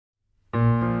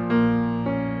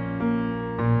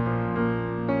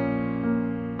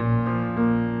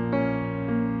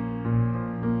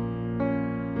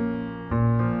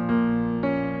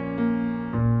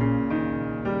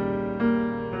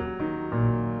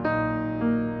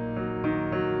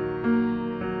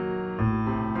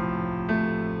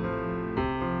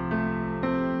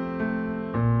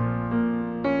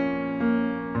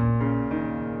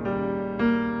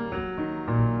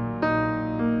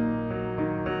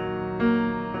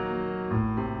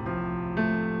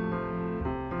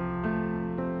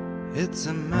It's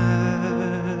a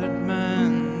madman's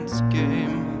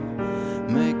game,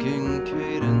 making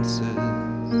cadences,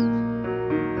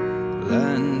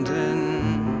 land in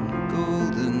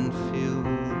golden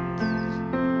fields.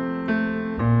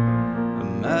 A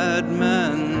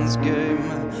madman's game,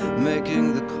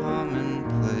 making the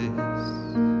commonplace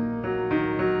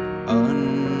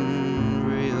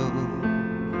unreal.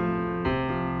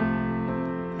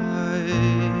 I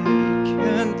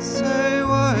can't say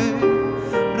why,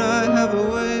 but I have a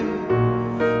way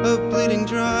of bleeding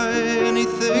dry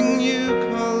anything you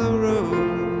call a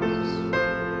rose.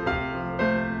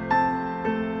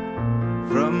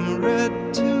 From red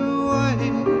to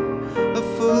white, a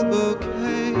full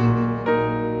bouquet,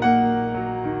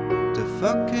 to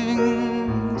fucking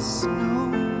snow.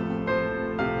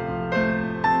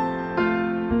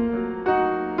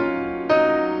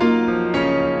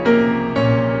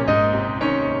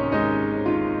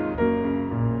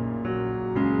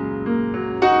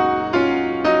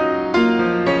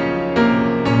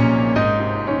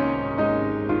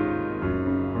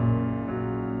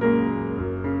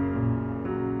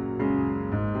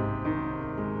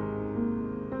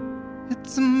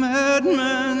 It's a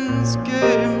madman's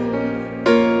game.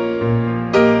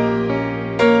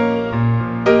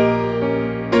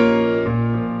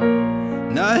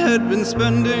 And I had been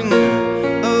spending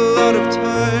a lot of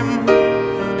time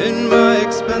in my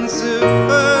expensive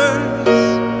furs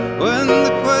when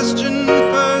the question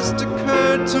first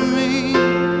occurred to me: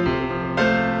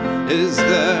 is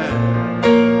there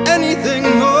anything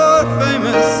more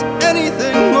famous,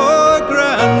 anything more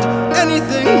grand,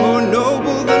 anything more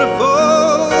noble than a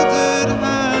folded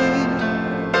hand?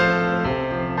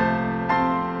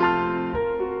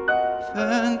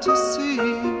 Fantasy,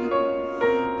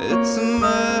 it's a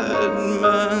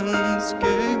madman's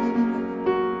game.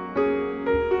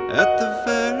 At the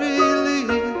very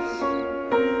least,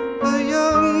 a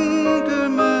younger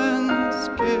man's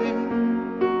game.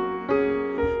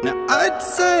 Now I'd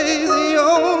say the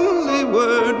only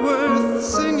word worth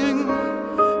singing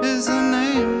is a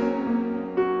name.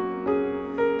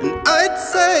 And I'd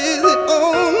say the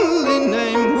only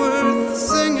name worth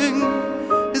singing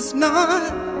is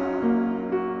not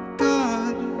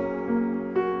God,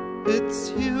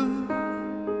 it's you.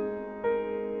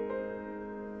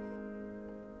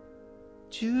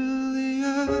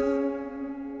 Julia,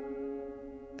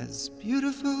 as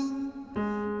beautiful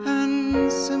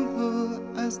and simple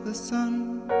as the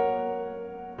sun.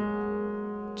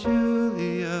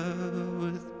 Julia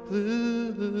with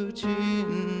blue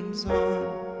jeans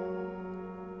on.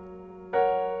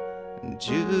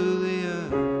 Julia,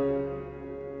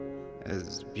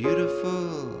 as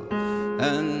beautiful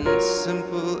and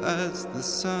simple as the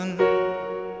sun.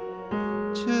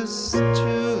 Just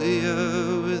Julia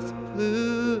with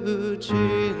blue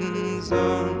jeans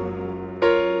on.